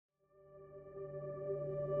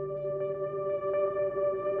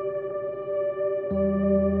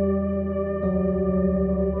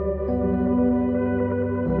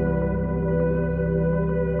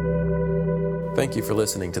Thank you for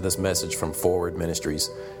listening to this message from Forward Ministries.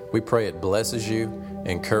 We pray it blesses you,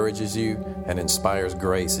 encourages you, and inspires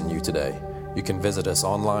grace in you today. You can visit us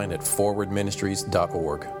online at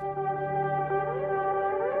forwardministries.org.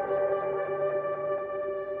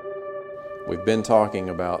 We've been talking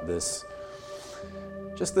about this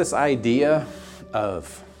idea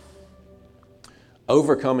of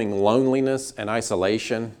overcoming loneliness and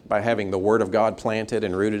isolation by having the Word of God planted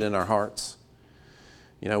and rooted in our hearts.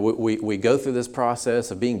 You know, we go through this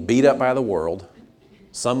process of being beat up by the world,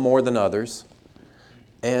 some more than others,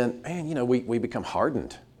 and man, you know, we become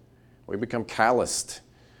hardened. We become calloused.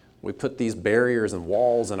 We put these barriers and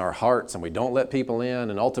walls in our hearts, and we don't let people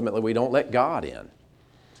in, and ultimately we don't let God in.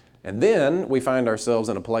 And then we find ourselves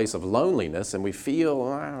in a place of loneliness, and we feel,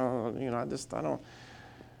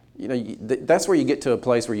 that's where you get to a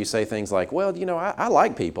place where you say things like, well, you know, I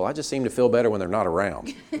like people. I just seem to feel better when they're not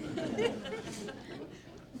around.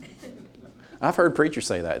 I've heard preachers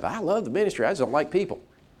say that. I love the ministry. I just don't like people.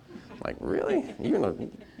 Like, really?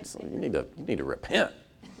 You need to repent.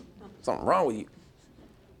 Something wrong with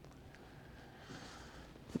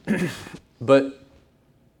you. But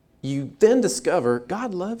you then discover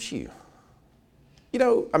God loves you. You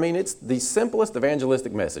know, I mean, it's the simplest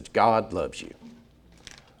evangelistic message. God loves you.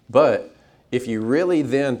 But if you really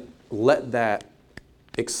then let that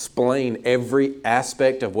explain every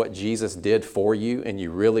aspect of what Jesus did for you, and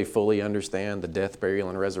you really fully understand the death, burial,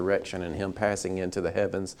 and resurrection, and Him passing into the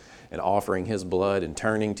heavens and offering His blood and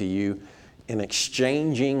turning to you and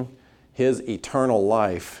exchanging His eternal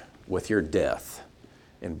life with your death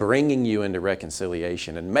and bringing you into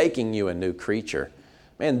reconciliation and making you a new creature,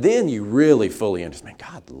 man, then you really fully understand,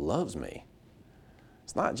 man, God loves me.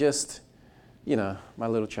 It's not just, you know, my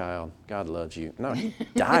little child, God loves you. No, He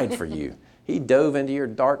died for you. He dove into your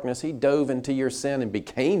darkness. He dove into your sin and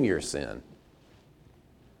became your sin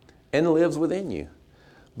and lives within you.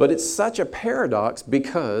 But it's such a paradox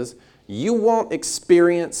because you won't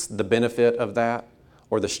experience the benefit of that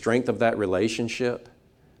or the strength of that relationship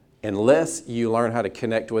unless you learn how to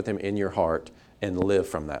connect with Him in your heart and live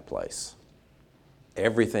from that place.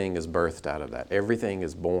 Everything is birthed out of that. Everything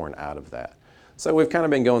is born out of that. So we've kind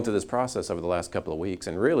of been going through this process over the last couple of weeks,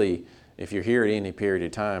 and really, if you're here at any period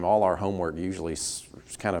of time, all our homework usually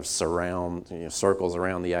kind of circles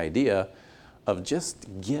around the idea of just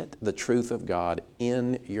get the truth of God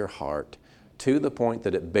in your heart to the point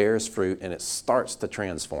that it bears fruit and it starts to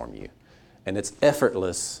transform you. And it's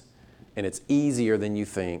effortless and it's easier than you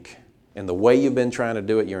think. And the way you've been trying to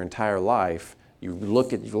do it your entire life, you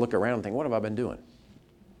look around and think, what have I been doing?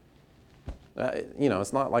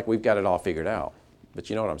 It's not like we've got it all figured out,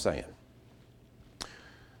 but you know what I'm saying.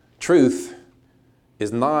 Truth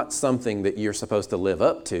is not something that you're supposed to live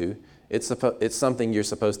up to. It's something you're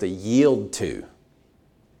supposed to yield to.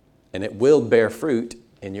 And it will bear fruit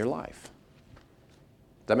in your life.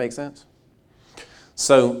 Does that make sense?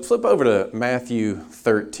 So flip over to Matthew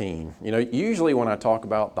 13. You know, usually when I talk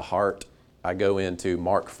about the heart, I go into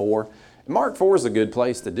Mark 4. Mark 4 is a good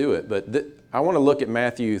place to do it, but I want to look at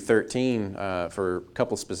Matthew 13 for a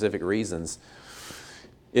couple specific reasons.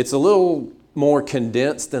 It's a little more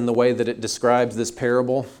condensed in the way that it describes this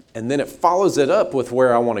parable, and then it follows it up with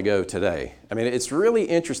where I want to go today. I mean, it's really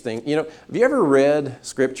interesting. You know, have you ever read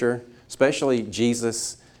Scripture, especially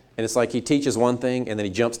Jesus, and it's like He teaches one thing, and then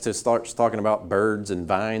He starts talking about birds and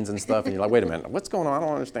vines and stuff, and you're like, wait a minute, what's going on? I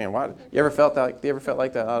don't understand. Why? You ever felt like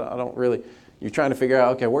that? I don't really. You're trying to figure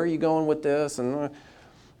out, okay, where are you going with this? And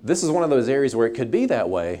this is one of those areas where it could be that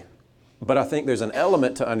way. But I think there's an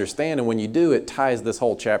element to understand, and when you do, it ties this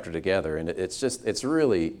whole chapter together, and it's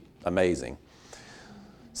really amazing.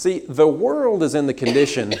 See, the world is in the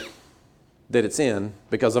condition that it's in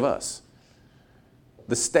because of us.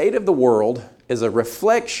 The state of the world is a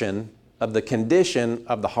reflection of the condition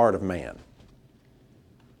of the heart of man.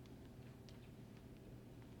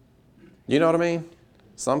 You know what I mean?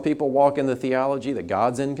 Some people walk in the theology that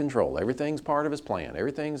God's in control. Everything's part of His plan.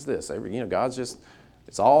 Everything's this. God's just...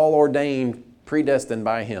 It's all ordained, predestined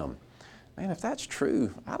by Him. Man, if that's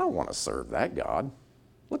true, I don't want to serve that God.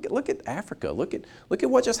 Look at Africa. Look at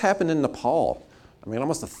what just happened in Nepal. I mean,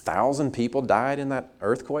 almost 1,000 people died in that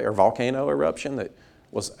earthquake or volcano eruption that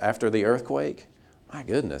was after the earthquake. My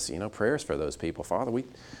goodness, you know, prayers for those people. Father,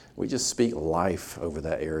 we just speak life over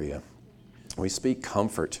that area. We speak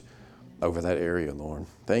comfort over that area, Lord.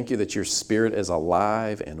 Thank You that Your Spirit is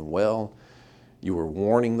alive and well. You were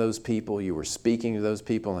warning those people, you were speaking to those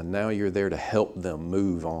people, and now You're there to help them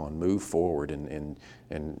move on, move forward. And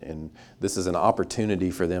this is an opportunity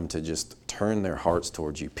for them to just turn their hearts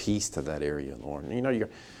towards You. Peace to that area, Lord. And you know,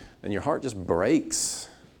 your heart just breaks.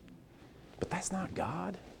 But that's not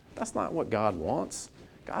God. That's not what God wants.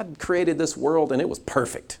 God created this world and it was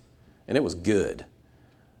perfect and it was good.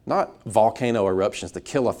 Not volcano eruptions to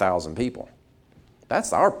kill 1,000 people.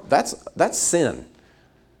 That's sin.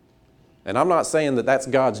 And I'm not saying that that's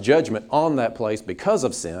God's judgment on that place because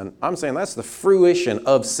of sin. I'm saying that's the fruition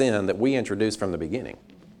of sin that we introduced from the beginning.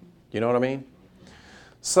 You know what I mean?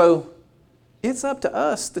 So it's up to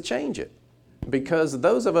us to change it, because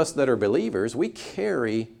those of us that are believers, we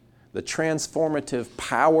carry the transformative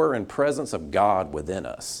power and presence of God within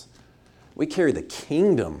us. We carry the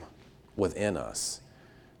kingdom within us.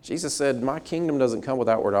 Jesus said, my kingdom doesn't come with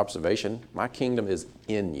outward observation. My kingdom is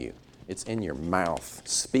in you. It's in your mouth.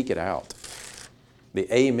 Speak it out.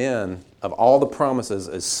 The amen of all the promises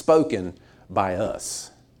is spoken by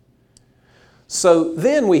us. So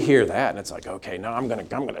then we hear that and it's like, okay, now I'm going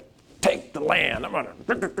to take the land. And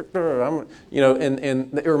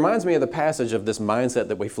it reminds me of the passage of this mindset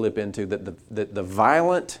that we flip into, that the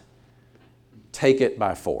violent take it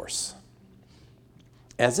by force.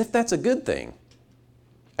 As if that's a good thing.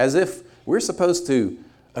 As if we're supposed to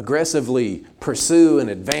aggressively pursue and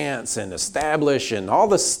advance and establish and all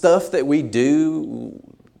the stuff that we do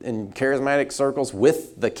in charismatic circles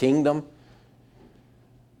with the kingdom.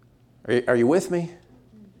 Are you with me?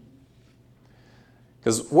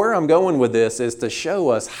 Because where I'm going with this is to show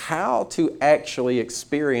us how to actually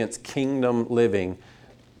experience kingdom living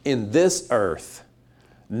in this earth,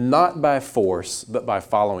 not by force, but by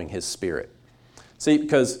following His Spirit. See,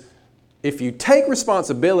 because if you take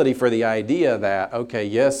responsibility for the idea that, okay,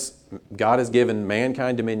 yes, God has given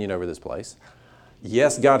mankind dominion over this place.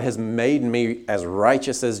 Yes, God has made me as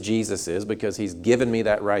righteous as Jesus is because He's given me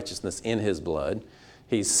that righteousness in His blood.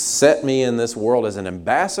 He's set me in this world as an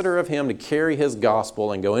ambassador of Him to carry His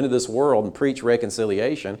gospel and go into this world and preach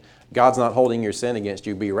reconciliation. God's not holding your sin against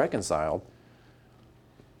you, be reconciled.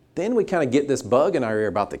 Then we kind of get this bug in our ear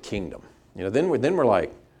about the kingdom. Then we're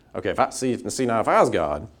like, okay, if I was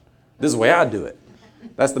God, this is the way I do it.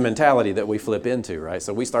 That's the mentality that we flip into, right?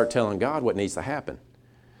 So we start telling God what needs to happen.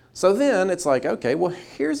 So then it's like, okay, well,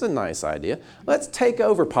 here's a nice idea. Let's take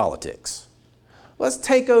over politics. Let's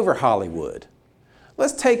take over Hollywood.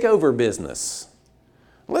 Let's take over business.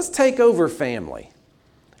 Let's take over family.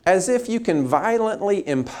 As if you can violently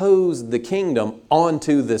impose the kingdom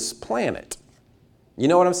onto this planet. You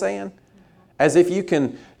know what I'm saying? As if you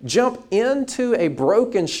can jump into a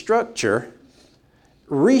broken structure,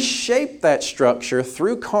 reshape that structure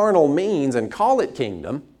through carnal means and call it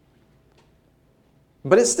kingdom,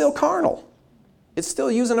 but it's still carnal. It's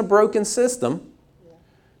still using a broken system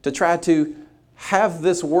to try to have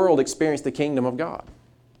this world experience the kingdom of God.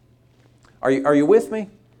 Are you with me?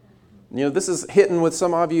 This is hitting with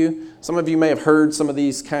some of you. Some of you may have heard some of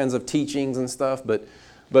these kinds of teachings and stuff, but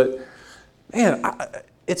man,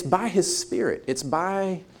 it's by His Spirit. It's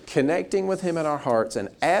by connecting with Him in our hearts, and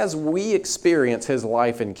as we experience His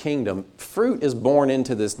life and kingdom, fruit is born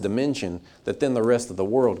into this dimension that then the rest of the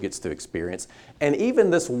world gets to experience. And even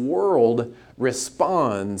this world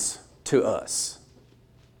responds to us.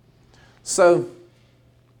 So,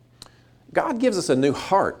 God gives us a new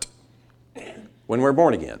heart when we're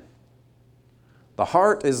born again. The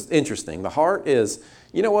heart is interesting. The heart is,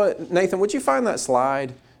 you know what, Nathan, would you find that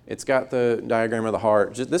slide? It's got the diagram of the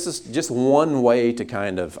heart. This is just one way to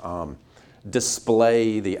kind of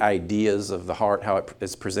display the ideas of the heart, how it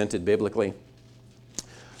is presented biblically.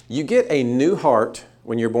 You get a new heart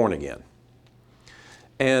when you're born again.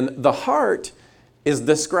 And the heart is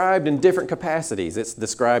described in different capacities. It's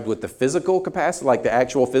described with the physical capacity, like the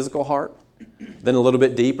actual physical heart. Then a little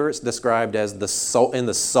bit deeper, it's described as the soul, in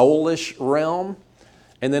the soulish realm.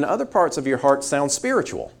 And then other parts of your heart sound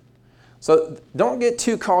spiritual. So don't get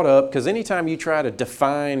too caught up, because anytime you try to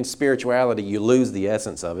define spirituality, you lose the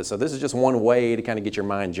essence of it. So this is just one way to kind of get your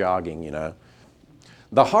mind jogging,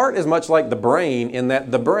 The heart is much like the brain in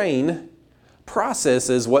that the brain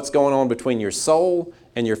processes what's going on between your soul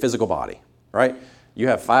and your physical body, right? You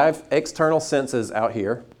have 5 external senses out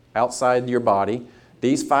here, outside your body.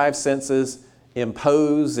 These 5 senses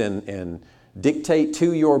impose and dictate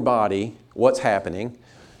to your body what's happening.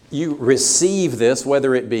 You receive this,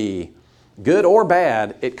 whether it be good or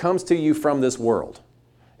bad, it comes to you from this world.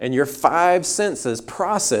 And your 5 senses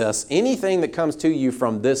process anything that comes to you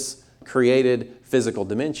from this created physical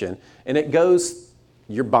dimension. And it goes,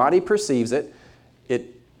 your body perceives it.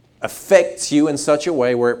 It affects you in such a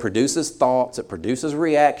way where it produces thoughts, it produces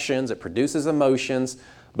reactions, it produces emotions.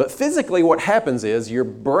 But physically what happens is your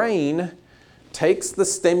brain takes the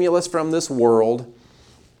stimulus from this world,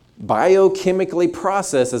 biochemically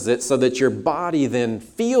processes it so that your body then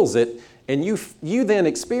feels it, and you then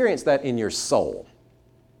experience that in your soul,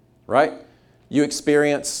 right? You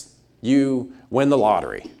experience, you win the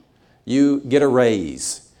lottery. You get a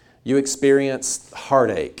raise. You experience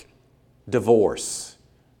heartache, divorce,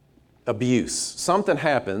 abuse. Something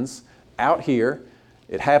happens out here.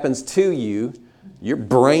 It happens to you. Your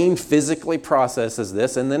brain physically processes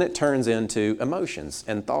this, and then it turns into emotions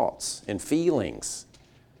and thoughts and feelings.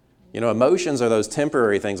 Emotions are those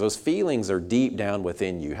temporary things. Those feelings are deep down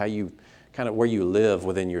within you, how you kind of where you live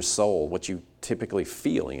within your soul, what you typically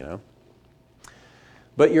feel.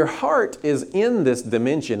 But your heart is in this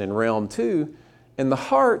dimension and realm too, and the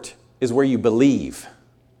heart is where you believe.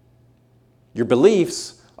 Your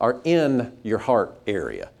beliefs are in your heart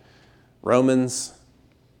area.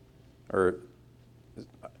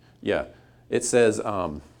 It says,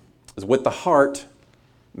 with the heart,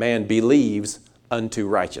 man believes unto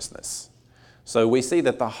righteousness. So we see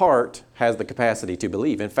that the heart has the capacity to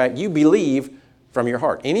believe. In fact, you believe from your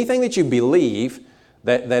heart. Anything that you believe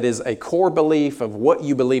that is a core belief of what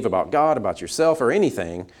you believe about God, about yourself, or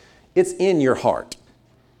anything, it's in your heart.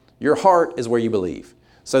 Your heart is where you believe.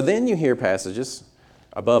 So then you hear passages,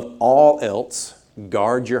 above all else,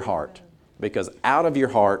 guard your heart, because out of your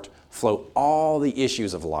heart flow all the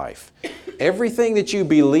issues of life. Everything that you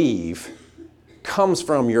believe comes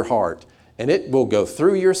from your heart, and it will go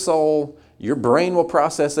through your soul, your brain will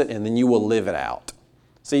process it, and then you will live it out.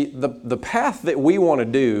 See, the path that we want to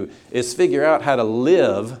do is figure out how to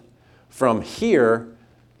live from here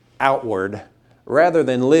outward rather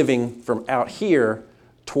than living from out here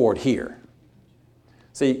toward here.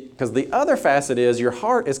 See, because the other facet is your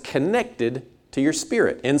heart is connected to your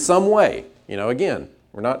spirit in some way. Again,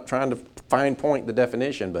 we're not trying to fine point the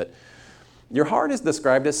definition, but your heart is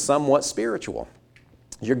described as somewhat spiritual.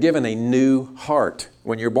 You're given a new heart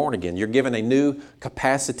when you're born again. You're given a new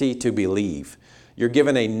capacity to believe. You're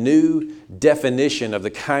given a new definition of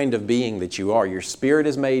the kind of being that you are. Your spirit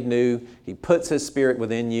is made new. He puts His Spirit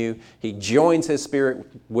within you. He joins His Spirit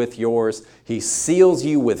with yours. He seals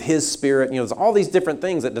you with His Spirit. There's all these different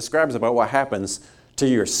things that describes about what happens to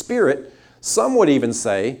your spirit. Some would even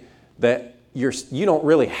say that you don't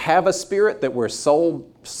really have a spirit, that we're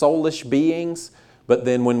soulish beings. But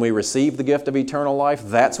then when we receive the gift of eternal life,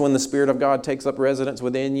 that's when the Spirit of God takes up residence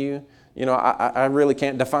within you. I really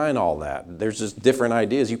can't define all that. There's just different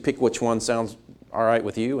ideas. You pick which one sounds all right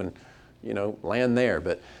with you and, land there.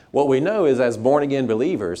 But what we know is as born-again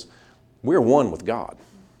believers, we're one with God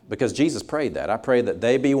because Jesus prayed that. I pray that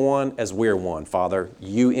they be one as we're one. Father,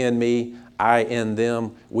 you in me, I in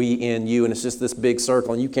them, we in you. And it's just this big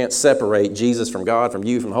circle, and you can't separate Jesus from God, from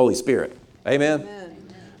you, from the Holy Spirit. Amen? Amen.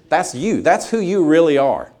 That's you. That's who you really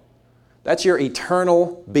are. That's your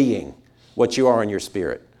eternal being, what you are in your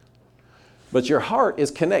spirit. But your heart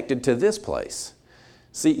is connected to this place.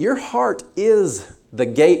 See, your heart is the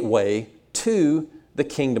gateway to the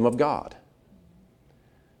kingdom of God.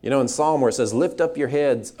 In Psalm where it says, lift up your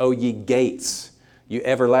heads, O ye gates, you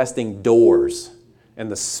everlasting doors,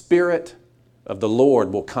 and the Spirit of the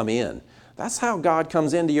Lord will come in. That's how God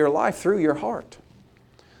comes into your life, through your heart.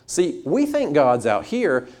 See, we think God's out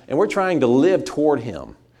here, and we're trying to live toward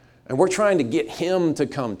Him, and we're trying to get Him to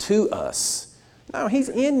come to us. No, He's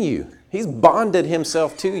in you. He's bonded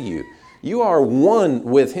Himself to you. You are one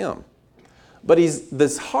with Him. But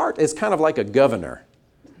this heart is kind of like a governor.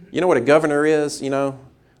 You know what a governor is?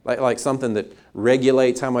 Like something that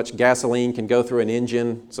regulates how much gasoline can go through an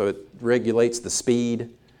engine, so it regulates the speed,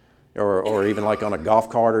 or even like on a golf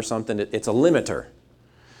cart or something. It's a limiter.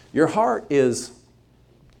 Your heart is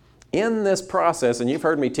in this process, and you've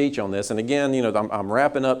heard me teach on this, and again, I'm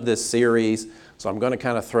wrapping up this series, so I'm going to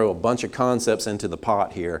kind of throw a bunch of concepts into the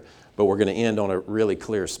pot here, but we're going to end on a really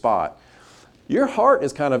clear spot. Your heart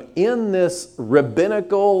is kind of in this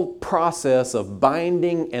rabbinical process of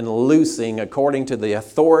binding and loosing according to the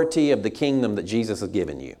authority of the kingdom that Jesus has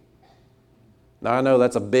given you. Now, I know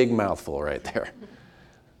that's a big mouthful right there.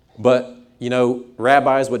 But,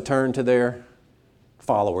 rabbis would turn to their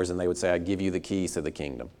followers and they would say, I give you the keys to the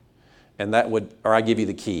kingdom. Or I give you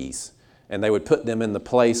the keys. And they would put them in the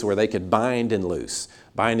place where they could bind and loose.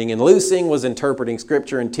 Binding and loosing was interpreting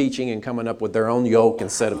Scripture and teaching and coming up with their own yoke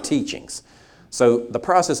and set of teachings. So the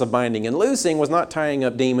process of binding and loosing was not tying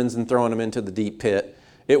up demons and throwing them into the deep pit.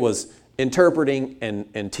 It was interpreting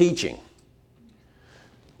and teaching.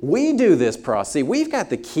 We do this process. See, we've got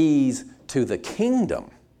the keys to the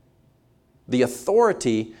kingdom. The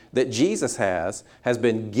authority that Jesus has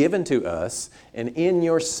been given to us, and in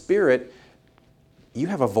your spirit, you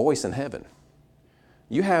have a voice in heaven.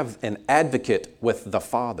 You have an advocate with the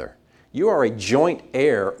Father. You are a joint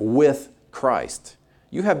heir with Christ.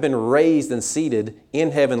 You have been raised and seated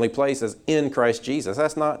in heavenly places in Christ Jesus.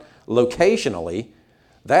 That's not locationally.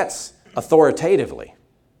 That's authoritatively.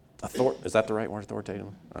 Is that the right word,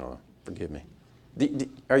 authoritatively? I don't know. Forgive me.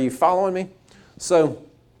 Are you following me? So,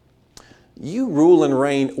 you rule and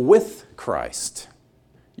reign with Christ.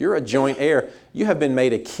 You're a joint heir. You have been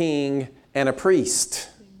made a king and a priest.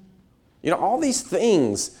 You know, all these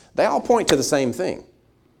things, they all point to the same thing.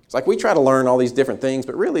 It's like we try to learn all these different things,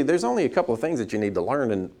 but really there's only a couple of things that you need to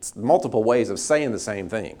learn and multiple ways of saying the same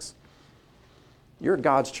things. You're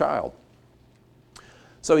God's child.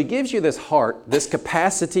 So he gives you this heart, this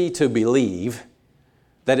capacity to believe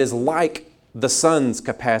that is like the Son's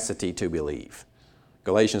capacity to believe.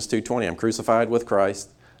 Galatians 2:20, I'm crucified with Christ.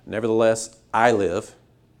 Nevertheless, I live.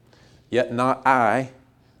 Yet not I,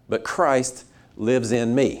 but Christ lives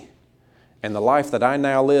in me. And the life that I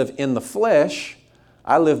now live in the flesh,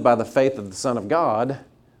 I live by the faith of the Son of God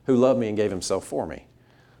who loved me and gave himself for me.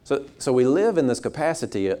 So we live in this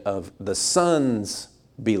capacity of the Son's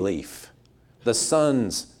belief, the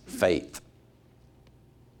Son's faith.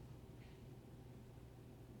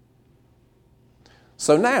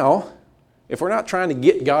 So now, if we're not trying to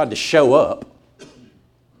get God to show up,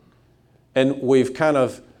 and we've kind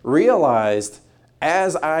of realized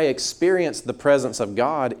as I experience the presence of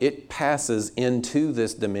God, it passes into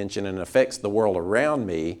this dimension and affects the world around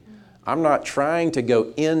me. I'm not trying to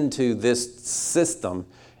go into this system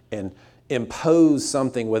and impose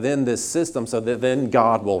something within this system so that then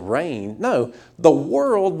God will reign. No, the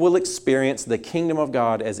world will experience the kingdom of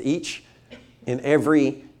God as each and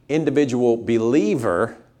every individual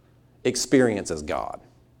believer experiences God.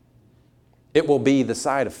 It will be the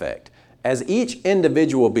side effect. As each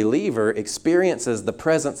individual believer experiences the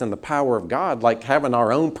presence and the power of God, like having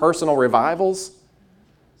our own personal revivals,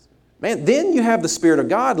 man, then you have the Spirit of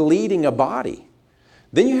God leading a body.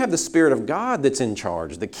 Then you have the Spirit of God that's in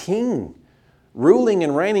charge, the King, ruling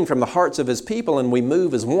and reigning from the hearts of His people, and we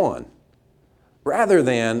move as one. Rather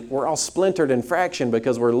than we're all splintered in fraction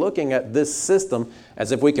because we're looking at this system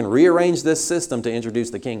as if we can rearrange this system to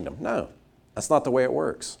introduce the kingdom. No, that's not the way it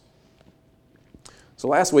works. So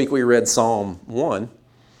last week we read Psalm 1,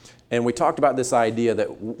 and we talked about this idea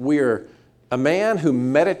that we're a man who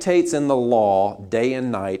meditates in the law day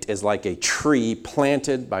and night is like a tree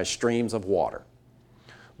planted by streams of water.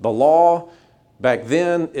 The law back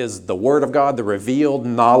then is the Word of God, the revealed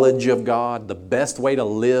knowledge of God, the best way to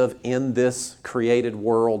live in this created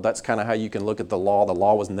world. That's kind of how you can look at the law. The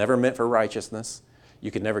law was never meant for righteousness. You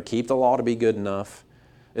could never keep the law to be good enough,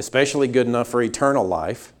 especially good enough for eternal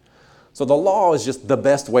life. So the law is just the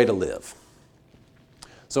best way to live.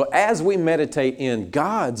 So as we meditate in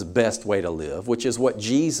God's best way to live, which is what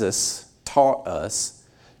Jesus taught us,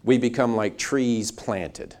 we become like trees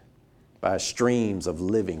planted by streams of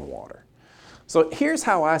living water. So here's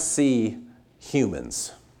how I see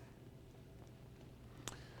humans.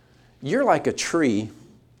 You're like a tree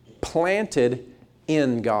planted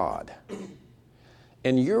in God.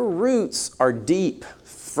 And your roots are deep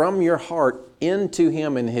from your heart into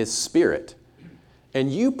Him and His Spirit.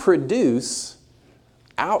 And you produce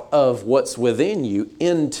out of what's within you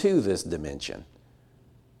into this dimension.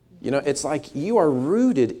 You know, it's like you are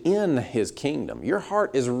rooted in His kingdom. Your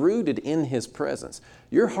heart is rooted in His presence.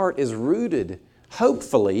 Your heart is rooted,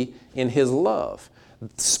 hopefully, in His love.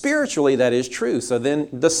 Spiritually, that is true. So then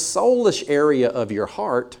the soulish area of your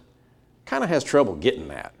heart kind of has trouble getting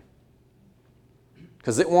that.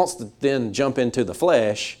 Because it wants to then jump into the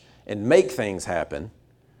flesh and make things happen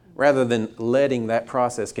rather than letting that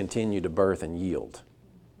process continue to birth and yield.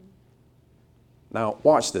 Now,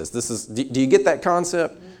 watch this. Do you get that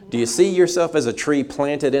concept? Do you see yourself as a tree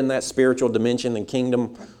planted in that spiritual dimension and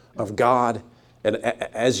kingdom of God? And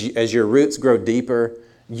as your roots grow deeper,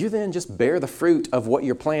 you then just bear the fruit of what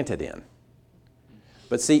you're planted in.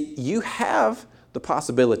 But see, you have the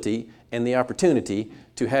possibility and the opportunity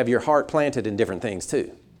to have your heart planted in different things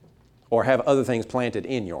too, or have other things planted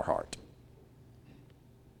in your heart.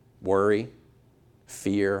 Worry,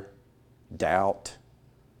 fear, doubt,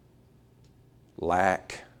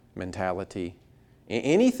 lack mentality.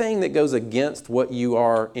 Anything that goes against what you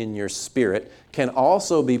are in your spirit can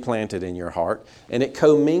also be planted in your heart, and it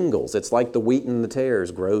commingles. It's like the wheat and the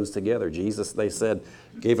tares grows together. Jesus, they said,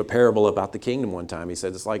 gave a parable about the kingdom one time. He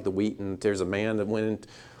said, it's like the wheat and there's a man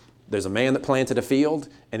that planted a field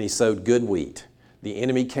and he sowed good wheat. The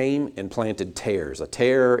enemy came and planted tares. A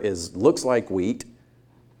tare looks like wheat,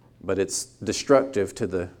 but it's destructive to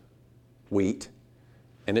the wheat,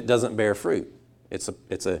 and it doesn't bear fruit. It's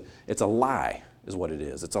a lie, is what it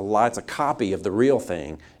is. It's a lie. It's a copy of the real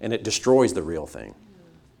thing, and it destroys the real thing.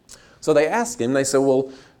 So they asked him, they said,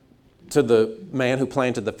 well, to the man who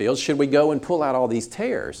planted the field, should we go and pull out all these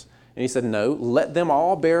tares? And he said, no, let them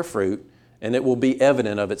all bear fruit, and it will be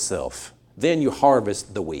evident of itself. Then you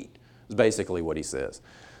harvest the wheat, is basically what he says.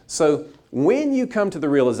 So when you come to the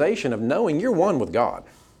realization of knowing you're one with God,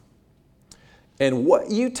 and what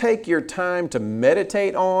you take your time to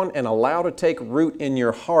meditate on and allow to take root in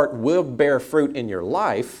your heart will bear fruit in your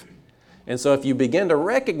life. And so if you begin to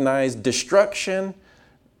recognize destruction,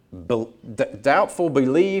 doubtful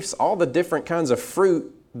beliefs, all the different kinds of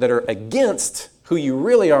fruit that are against who you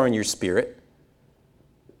really are in your spirit,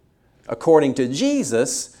 according to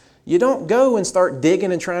Jesus, you don't go and start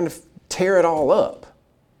digging and trying to tear it all up.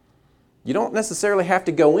 You don't necessarily have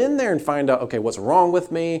to go in there and find out, okay, what's wrong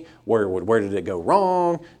with me? Where did it go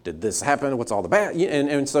wrong? Did this happen? What's all the bad?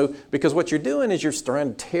 And so, because what you're doing is you're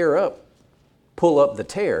trying to pull up the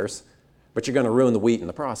tares, but you're going to ruin the wheat in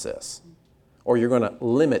the process. Or you're going to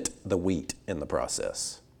limit the wheat in the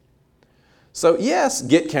process. So yes,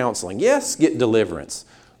 get counseling. Yes, get deliverance.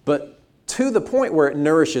 But to the point where it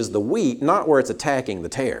nourishes the wheat, not where it's attacking the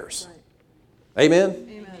tares. Right. Amen?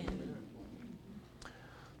 Amen.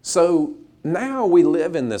 So now we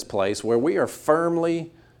live in this place where we are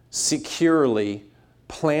firmly, securely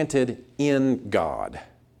planted in God.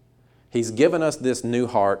 He's given us this new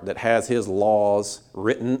heart that has His laws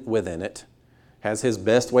written within it, has His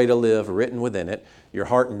best way to live written within it. Your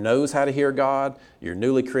heart knows how to hear God. Your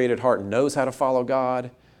newly created heart knows how to follow God.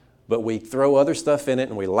 But we throw other stuff in it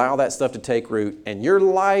and we allow that stuff to take root. And your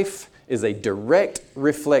life is a direct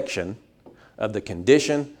reflection of the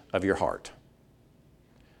condition of your heart.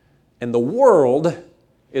 And the world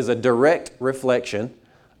is a direct reflection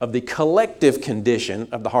of the collective condition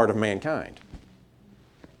of the heart of mankind.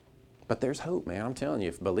 But there's hope, man. I'm telling you,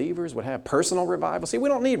 if believers would have personal revival. See, we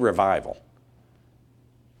don't need revival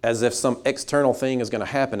as if some external thing is going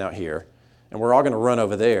to happen out here and we're all going to run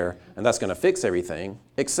over there and that's going to fix everything,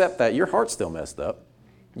 except that your heart's still messed up.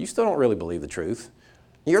 You still don't really believe the truth.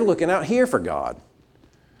 You're looking out here for God.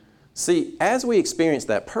 See, as we experience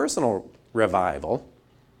that personal revival,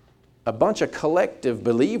 a bunch of collective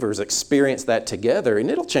believers experience that together, and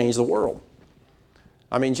it'll change the world.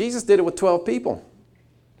 I mean, Jesus did it with 12 people.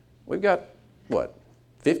 We've got,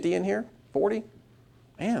 50 in here? 40?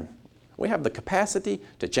 Man, we have the capacity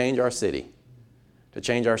to change our city, to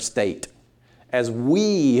change our state, as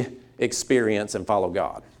we experience and follow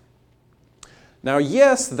God. Now,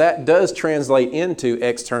 yes, that does translate into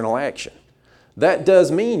external action. That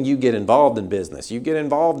does mean you get involved in business, you get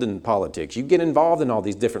involved in politics, you get involved in all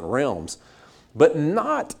these different realms, but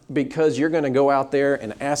not because you're going to go out there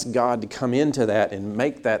and ask God to come into that and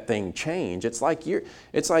make that thing change. It's like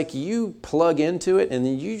you plug into it and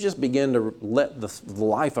then you just begin to let the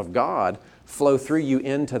life of God flow through you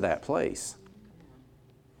into that place.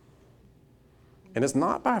 And it's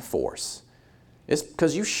not by force. It's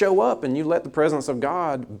because you show up and you let the presence of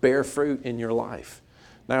God bear fruit in your life.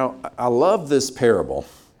 Now, I love this parable.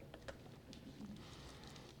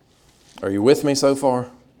 Are you with me so far?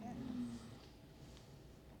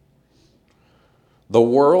 The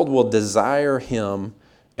world will desire Him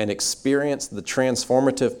and experience the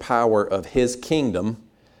transformative power of His kingdom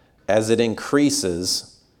as it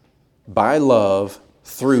increases by love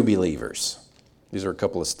through believers. These are a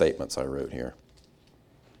couple of statements I wrote here.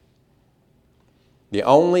 The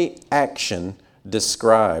only action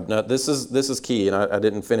described, now this is key, and I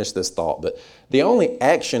didn't finish this thought, but the only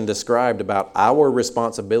action described about our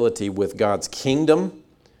responsibility with God's kingdom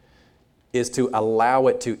is to allow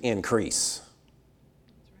it to increase.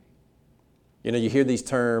 You know, you hear these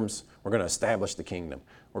terms, we're going to establish the kingdom,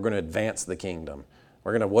 we're going to advance the kingdom,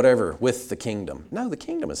 we're going to whatever with the kingdom. No, the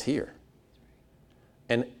kingdom is here.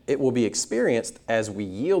 And it will be experienced as we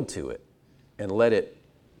yield to it and let it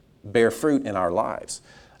bear fruit in our lives.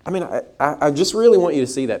 I mean, I just really want you to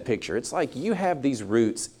see that picture. It's like you have these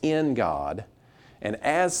roots in God, and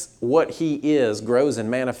as what He is grows and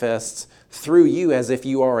manifests through you as if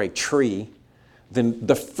you are a tree, then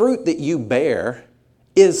the fruit that you bear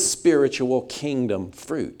is spiritual kingdom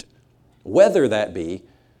fruit. Whether that be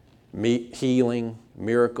healing,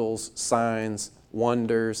 miracles, signs,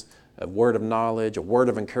 wonders, a word of knowledge, a word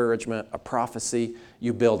of encouragement, a prophecy,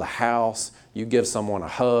 you build a house, you give someone a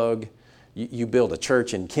hug, you build a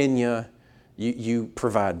church in Kenya, you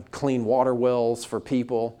provide clean water wells for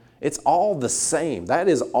people. It's all the same. That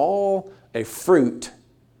is all a fruit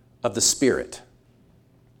of the Spirit.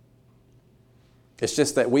 It's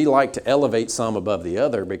just that we like to elevate some above the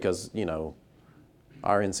other because,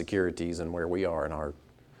 our insecurities and where we are in our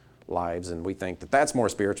lives, and we think that that's more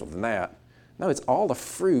spiritual than that. No, it's all the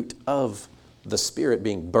fruit of the Spirit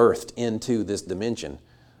being birthed into this dimension.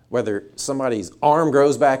 Whether somebody's arm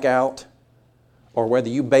grows back out or whether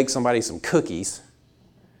you bake somebody some cookies,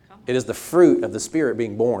 it is the fruit of the Spirit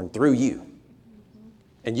being born through you.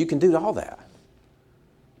 And you can do all that.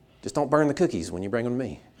 Just don't burn the cookies when you bring them to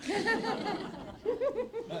me.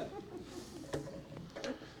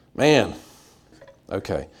 Man.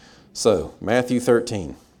 Okay. So, Matthew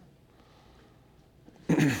 13.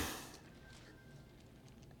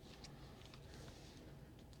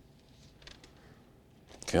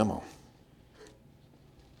 Come on.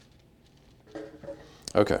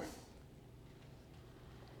 Okay.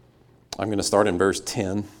 I'm going to start in verse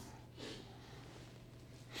 10.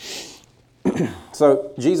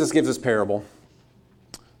 So Jesus gives this parable.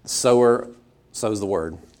 The sower sows the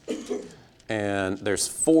word. And there's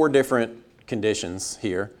 4 different conditions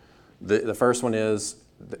here. The first one is,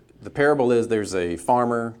 the parable is there's a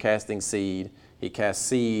farmer casting seed. He casts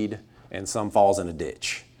seed and some falls in a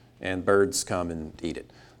ditch and birds come and eat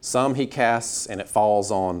it. Some he casts and it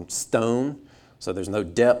falls on stone, so there's no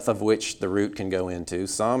depth of which the root can go into.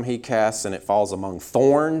 Some he casts and it falls among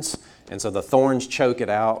thorns, and so the thorns choke it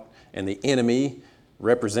out, and the enemy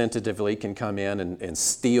representatively can come in and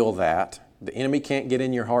steal that. The enemy can't get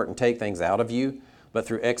in your heart and take things out of you, but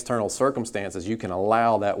through external circumstances, you can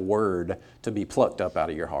allow that word to be plucked up out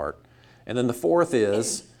of your heart. And then the fourth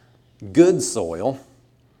is good soil,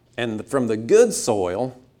 and from the good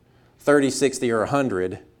soil, 30, 60, or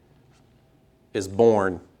 100 is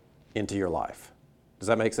born into your life. Does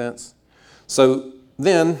that make sense? So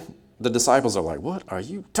then the disciples are like, what are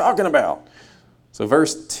you talking about? So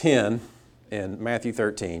verse 10 in Matthew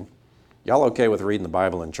 13, y'all okay with reading the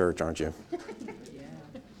Bible in church, aren't you? Yeah.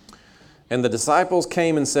 And the disciples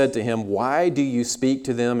came and said to him, why do you speak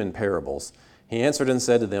to them in parables? He answered and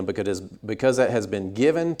said to them, because it has been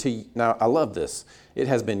given to you. Now, I love this. It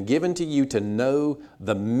has been given to you to know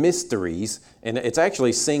the mysteries, and it's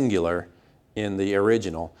actually singular in the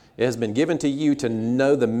original. It has been given to you to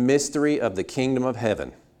know the mystery of the kingdom of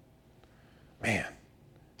heaven. Man,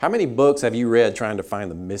 how many books have you read trying to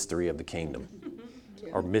find the mystery of the kingdom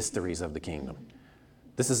or mysteries of the kingdom?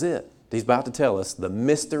 This is it. He's about to tell us the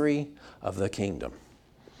mystery of the kingdom.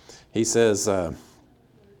 He says,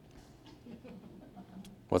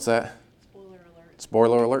 what's that? Spoiler alert.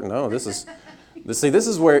 Spoiler alert. No, this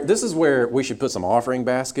is where we should put some offering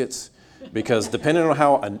baskets, because depending on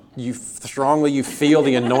how strongly you feel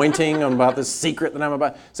the anointing about this secret that I'm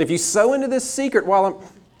about. So if you sow into this secret while I'm...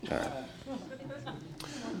 All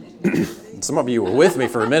right. Some of you were with me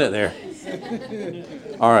for a minute there.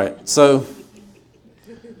 All right, so,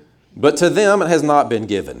 but to them it has not been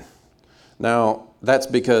given. Now, that's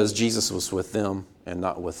because Jesus was with them and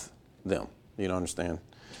not with them. You don't understand?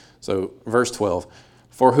 So, verse 12,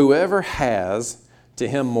 for whoever has, to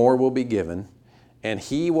him more will be given, and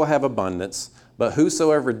he will have abundance, but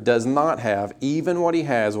whosoever does not have, even what he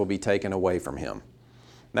has will be taken away from him.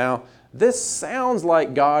 Now, this sounds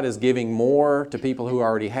like God is giving more to people who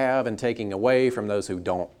already have and taking away from those who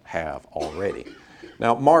don't have already.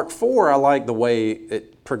 Now, Mark 4, I like the way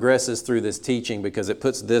it progresses through this teaching because it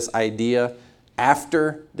puts this idea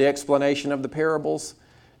after the explanation of the parables.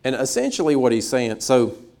 And essentially what he's saying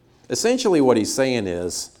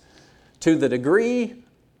is, to the degree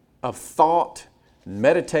of thought,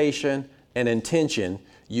 meditation, and intention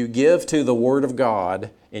you give to the Word of God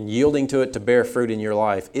and yielding to it to bear fruit in your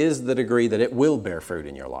life is the degree that it will bear fruit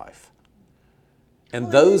in your life. And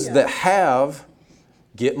those that have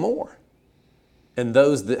get more. And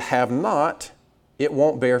those that have not, it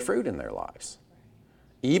won't bear fruit in their lives.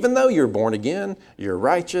 Even though you're born again, you're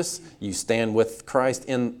righteous, you stand with Christ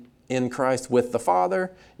in Christ with the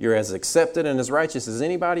Father, you're as accepted and as righteous as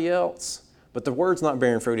anybody else, but the Word's not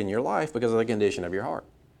bearing fruit in your life because of the condition of your heart.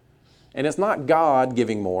 And it's not God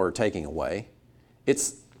giving more or taking away.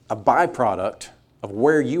 It's a byproduct of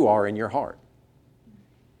where you are in your heart.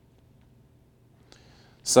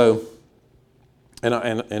 So,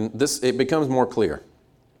 and this, it becomes more clear.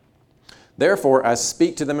 Therefore, I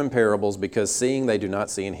speak to them in parables, because seeing they do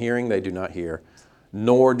not see, and hearing they do not hear,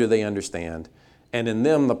 nor do they understand. And in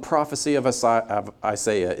them the prophecy of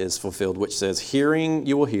Isaiah is fulfilled, which says, hearing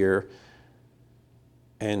you will hear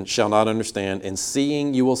and shall not understand, and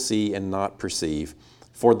seeing you will see and not perceive.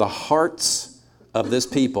 For the hearts of this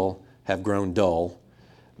people have grown dull.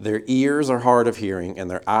 Their ears are hard of hearing,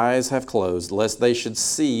 and their eyes have closed, lest they should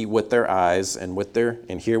see with their eyes and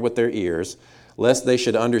hear with their ears, lest they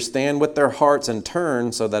should understand with their hearts and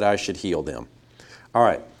turn, so that I should heal them. All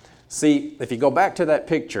right. See, if you go back to that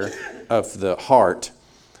picture of the heart,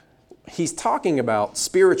 he's talking about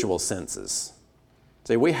spiritual senses.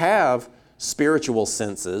 See, we have spiritual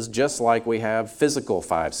senses just like we have physical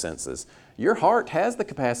 5 senses. Your heart has the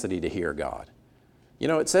capacity to hear God. You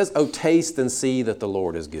know, it says, "Oh, taste and see that the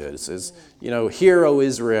Lord is good." It says, you know, "Hear, O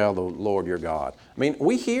Israel, the Lord your God." I mean,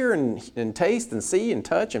 we hear and taste and see and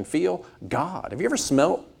touch and feel God. Have you ever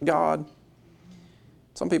smelt God?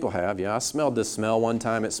 Some people have, yeah. I smelled this smell one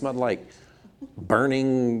time. It smelled like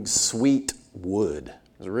burning sweet wood. It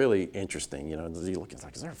was really interesting. You know, you look, it's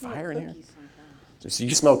like, is there a fire in here? So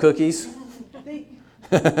you smell cookies?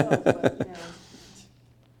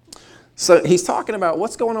 So he's talking about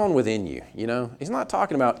what's going on within you, you know. He's not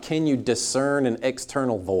talking about can you discern an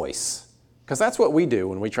external voice, because that's what we do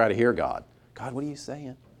when we try to hear God. God, what are you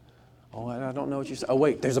saying? Oh, I don't know what you're saying. Oh,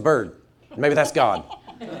 wait, there's a bird. Maybe that's God.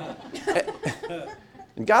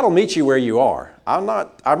 And God will meet you where you are.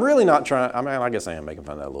 I'm really not trying, I mean, I guess I am making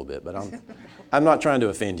fun of that a little bit, but I'm not trying to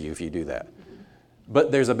offend you if you do that.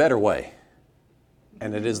 But there's a better way,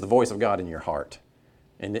 and it is the voice of God in your heart.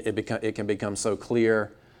 And it can become so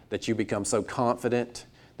clear that you become so confident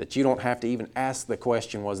that you don't have to even ask the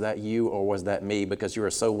question, was that you or was that me? Because you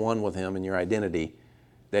are so one with Him in your identity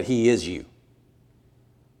that He is you.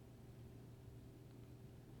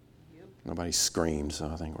 Yep. Nobody screamed, so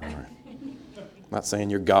I think we're all right. I'm not saying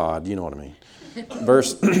you're God, you know what I mean.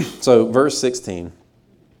 Verse 16.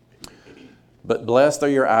 "But blessed are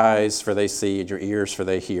your eyes, for they see, and your ears, for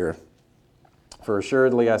they hear. For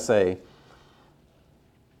assuredly I say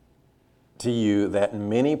to you that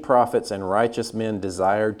many prophets and righteous men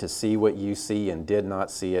desired to see what you see and did not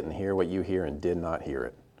see it, and hear what you hear and did not hear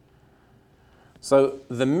it." So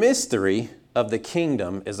the mystery of the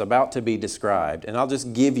kingdom is about to be described, and I'll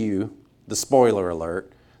just give you the spoiler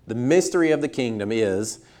alert. The mystery of the kingdom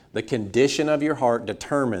is the condition of your heart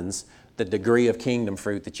determines the degree of kingdom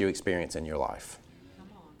fruit that you experience in your life.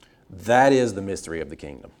 That is the mystery of the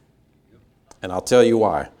kingdom. And I'll tell you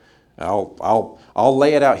why. I'll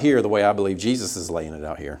lay it out here the way I believe Jesus is laying it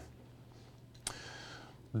out here.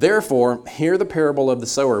 "Therefore, hear the parable of the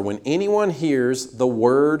sower. When anyone hears the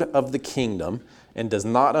word of the kingdom and does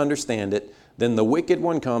not understand it, then the wicked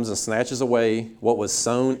one comes and snatches away what was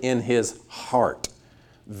sown in his heart."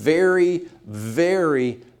 Very,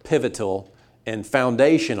 very pivotal and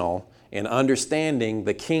foundational in understanding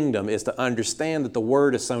the kingdom is to understand that the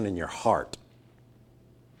word is sown in your heart.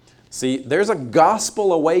 See, there's a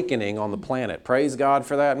gospel awakening on the planet. Praise God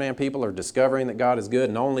for that, man. People are discovering that God is good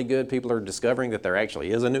and only good. People are discovering that there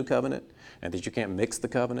actually is a new covenant and that you can't mix the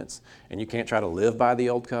covenants and you can't try to live by the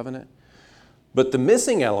old covenant. But the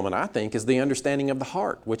missing element, I think, is the understanding of the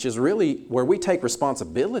heart, which is really where we take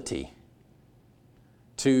responsibility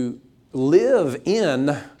to live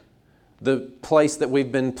in the place that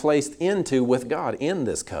we've been placed into with God in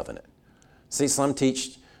this covenant. See, some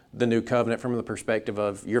teach the new covenant from the perspective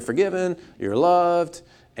of you're forgiven, you're loved,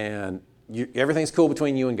 and everything's cool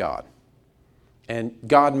between you and God. And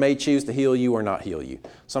God may choose to heal you or not heal you.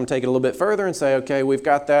 Some take it a little bit further and say, okay, we've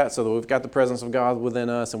got that, so that we've got the presence of God within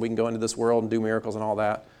us, and we can go into this world and do miracles and all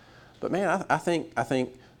that. But man, I think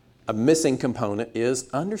a missing component is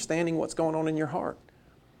understanding what's going on in your heart.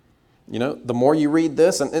 You know, the more you read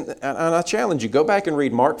this, and I challenge you, go back and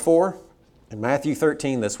read Mark 4 and Matthew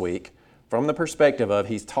 13 this week from the perspective of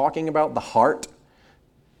he's talking about the heart,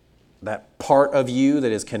 that part of you that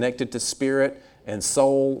is connected to spirit and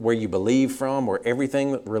soul, where you believe from, where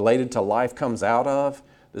everything related to life comes out of.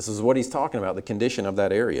 This is what he's talking about, the condition of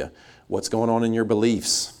that area, what's going on in your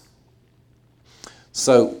beliefs.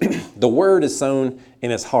 So the word is sown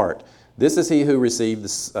in his heart. This is he who received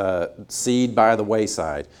the seed by the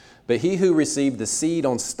wayside. But he who received the seed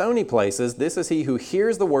on stony places, this is he who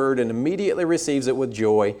hears the word and immediately receives it with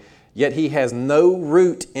joy, yet he has no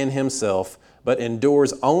root in himself, but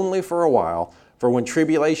endures only for a while. For when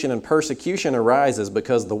tribulation and persecution arises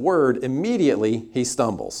because the word, immediately he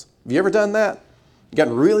stumbles. Have you ever done that? You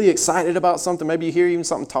gotten really excited about something. Maybe you hear even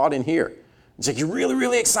something taught in here. It's like you're really,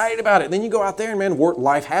 really excited about it. Then you go out there and man,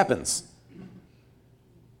 life happens.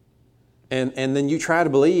 And then you try to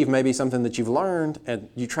believe maybe something that you've learned, and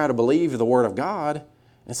you try to believe the Word of God,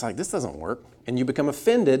 and it's like, this doesn't work. And you become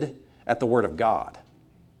offended at the Word of God.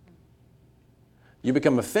 You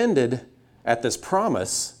become offended at this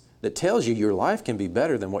promise that tells you your life can be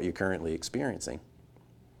better than what you're currently experiencing.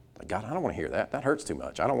 Like, God, I don't want to hear that. That hurts too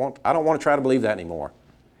much. I don't want to try to believe that anymore.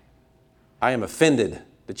 I am offended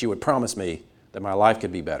that you would promise me that my life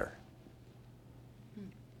could be better.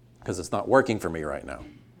 Because it's not working for me right now.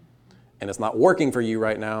 And it's not working for you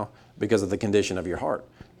right now because of the condition of your heart,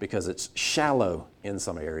 because it's shallow in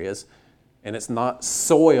some areas, and it's not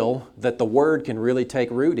soil that the Word can really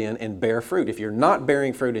take root in and bear fruit. If you're not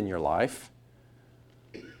bearing fruit in your life,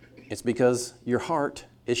 it's because your heart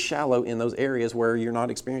is shallow in those areas where you're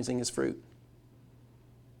not experiencing His fruit.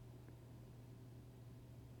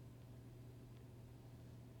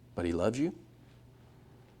 but He loves you.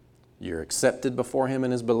 You're accepted before Him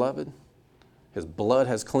and His beloved. His blood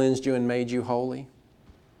has cleansed you and made you holy.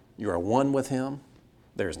 You are one with Him.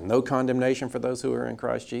 There's no condemnation for those who are in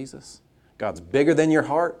Christ Jesus. God's bigger than your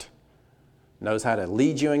heart, knows how to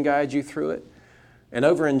lead you and guide you through it. And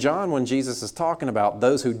over in John, when Jesus is talking about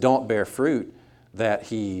those who don't bear fruit, that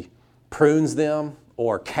He prunes them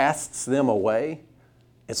or casts them away,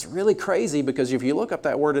 it's really crazy, because if you look up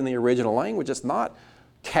that word in the original language, it's not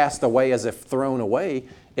cast away as if thrown away.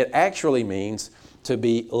 It actually means to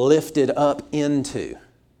be lifted up into.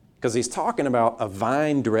 Because He's talking about a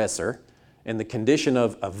vine dresser and the condition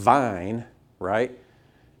of a vine, right?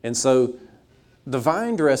 And so the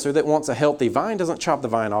vine dresser that wants a healthy vine doesn't chop the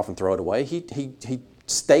vine off and throw it away. He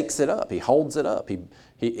stakes it up. He holds it up.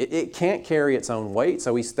 It can't carry its own weight,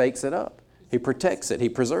 so He stakes it up. He protects it. He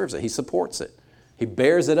preserves it. He supports it. He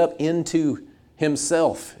bears it up into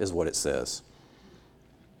Himself, is what it says.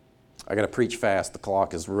 I got to preach fast. The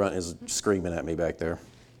clock is screaming at me back there.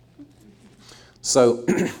 So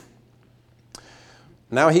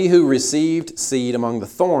now he who received seed among the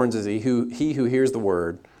thorns is he who hears the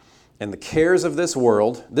word, and the cares of this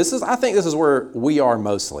world. I think this is where we are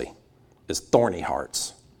mostly, is thorny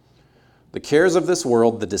hearts. The cares of this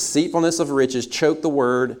world, the deceitfulness of riches, choke the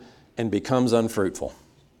word and becomes unfruitful.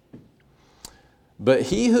 But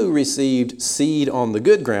he who received seed on the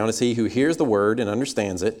good ground is he who hears the word and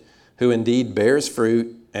understands it, who indeed bears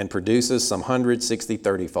fruit and produces some 160,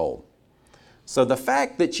 30-fold. So the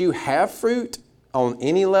fact that you have fruit on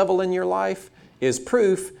any level in your life is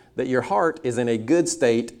proof that your heart is in a good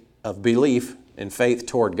state of belief and faith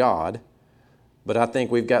toward God. But I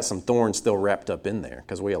think we've got some thorns still wrapped up in there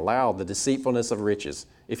because we allow the deceitfulness of riches.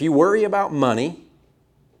 If you worry about money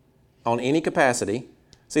on any capacity,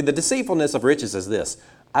 see, the deceitfulness of riches is this: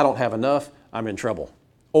 I don't have enough, I'm in trouble.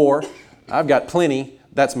 Or I've got plenty,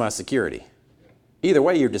 that's my security. Either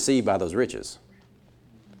way, you're deceived by those riches.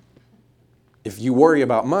 If you worry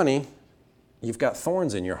about money, you've got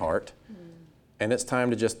thorns in your heart, and it's time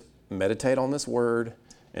to just meditate on this word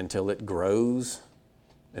until it grows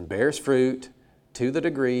and bears fruit to the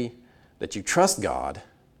degree that you trust God.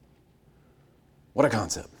 What a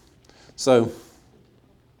concept. So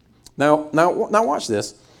now watch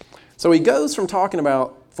this. So he goes from talking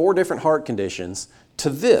about 4 different heart conditions to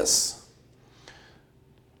this.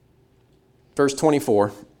 Verse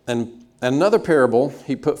 24, and another parable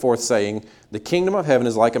he put forth, saying, the kingdom of heaven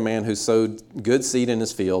is like a man who sowed good seed in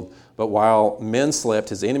his field, but while men slept,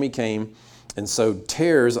 his enemy came and sowed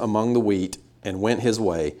tares among the wheat and went his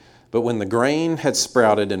way. But when the grain had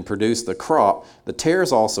sprouted and produced the crop, the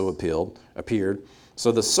tares also appeared.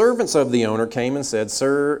 So the servants of the owner came and said,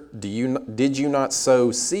 Sir, did you not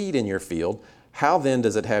sow seed in your field? How then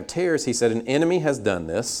does it have tares? He said, an enemy has done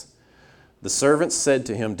this. The servants said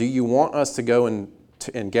to him, do you want us to go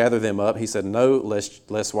and gather them up? He said, no,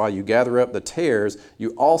 lest while you gather up the tares, you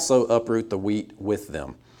also uproot the wheat with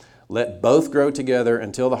them. Let both grow together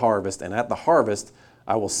until the harvest, and at the harvest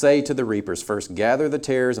I will say to the reapers, first gather the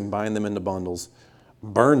tares and bind them into bundles,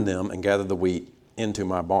 burn them and gather the wheat into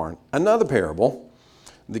my barn. Another parable,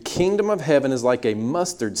 the kingdom of heaven is like a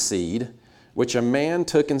mustard seed, which a man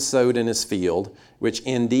took and sowed in his field, which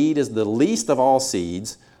indeed is the least of all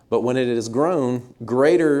seeds, but when it is grown,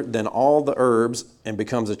 greater than all the herbs, and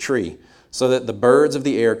becomes a tree, so that the birds of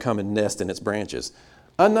the air come and nest in its branches.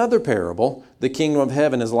 Another parable, the kingdom of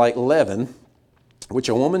heaven is like leaven, which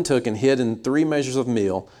a woman took and hid in 3 measures of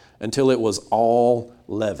meal until it was all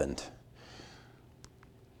leavened.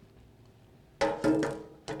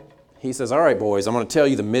 He says, all right, boys, I'm going to tell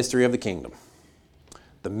you the mystery of the kingdom.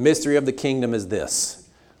 The mystery of the kingdom is this.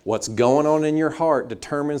 What's going on in your heart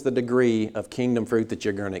determines the degree of kingdom fruit that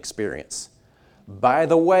you're going to experience. By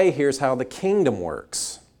the way, here's how the kingdom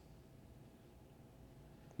works.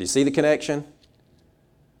 Do you see the connection?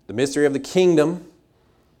 The mystery of the kingdom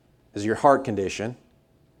is your heart condition.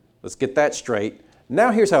 Let's get that straight.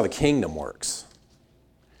 Now here's how the kingdom works.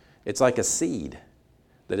 It's like a seed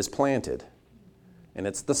that is planted. And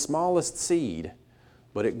it's the smallest seed,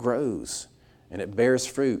 but it grows and it bears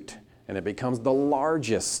fruit and it becomes the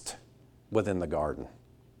largest within the garden.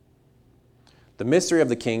 The mystery of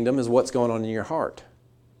the kingdom is what's going on in your heart.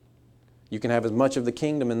 You can have as much of the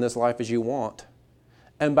kingdom in this life as you want.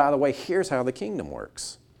 And by the way, here's how the kingdom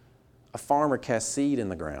works. A farmer casts seed in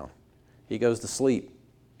the ground. He goes to sleep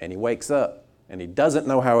and he wakes up and he doesn't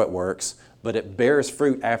know how it works, but it bears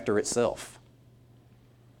fruit after itself.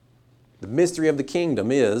 The mystery of the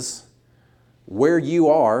kingdom is where you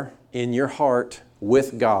are in your heart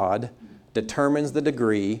with God determines the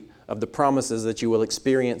degree of the promises that you will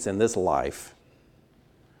experience in this life.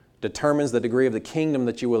 determines the degree of the kingdom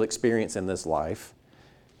that you will experience in this life.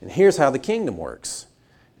 And here's how the kingdom works.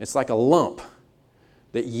 It's like a lump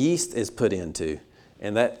that yeast is put into.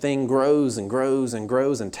 And that thing grows and grows and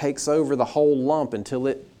grows and takes over the whole lump until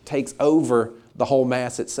it takes over the whole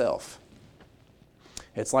mass itself.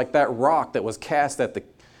 It's like that rock that was cast at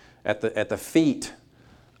the feet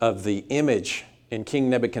of the image in King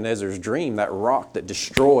Nebuchadnezzar's dream, that rock that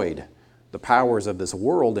destroyed the powers of this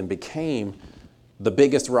world and became the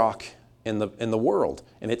biggest rock in the world,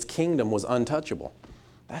 and its kingdom was untouchable.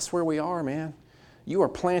 That's where we are, man. You are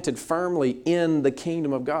planted firmly in the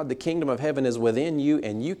kingdom of God. The kingdom of heaven is within you,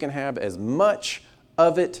 and you can have as much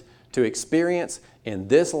of it to experience in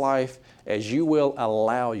this life as you will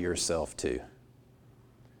allow yourself to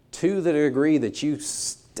the degree that you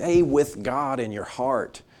stay with God in your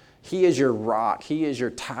heart. He is your rock. He is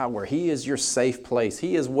your tower. He is your safe place.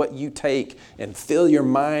 He is what you take and fill your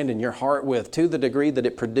mind and your heart with to the degree that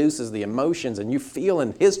it produces the emotions and you feel,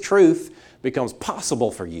 and His truth becomes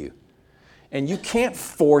possible for you. And you can't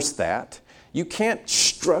force that. You can't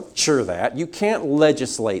structure that. You can't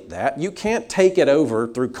legislate that. You can't take it over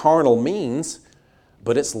through carnal means.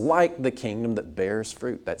 But it's like the kingdom that bears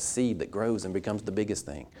fruit, that seed that grows and becomes the biggest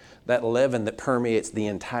thing, that leaven that permeates the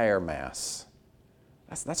entire mass.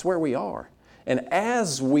 That's where we are. And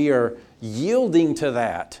as we are yielding to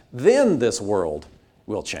that, then this world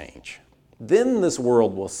will change. Then this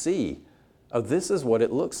world will see, oh, this is what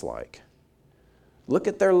it looks like. Look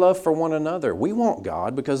at their love for one another. We want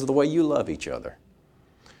God because of the way you love each other.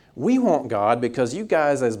 We want God because you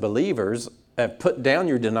guys as believers have put down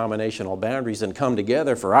your denominational boundaries and come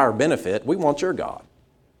together for our benefit. We want your God.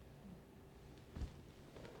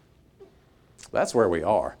 That's where we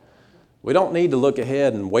are. We don't need to look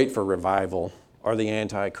ahead and wait for revival or the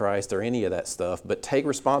Antichrist or any of that stuff, but take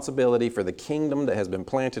responsibility for the kingdom that has been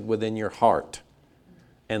planted within your heart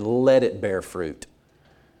and let it bear fruit.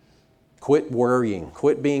 Quit worrying,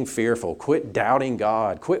 quit being fearful, quit doubting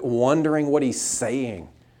God, quit wondering what He's saying,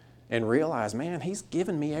 and realize, man, He's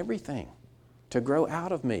given me everything to grow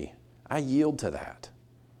out of me. I yield to that.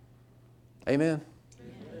 Amen.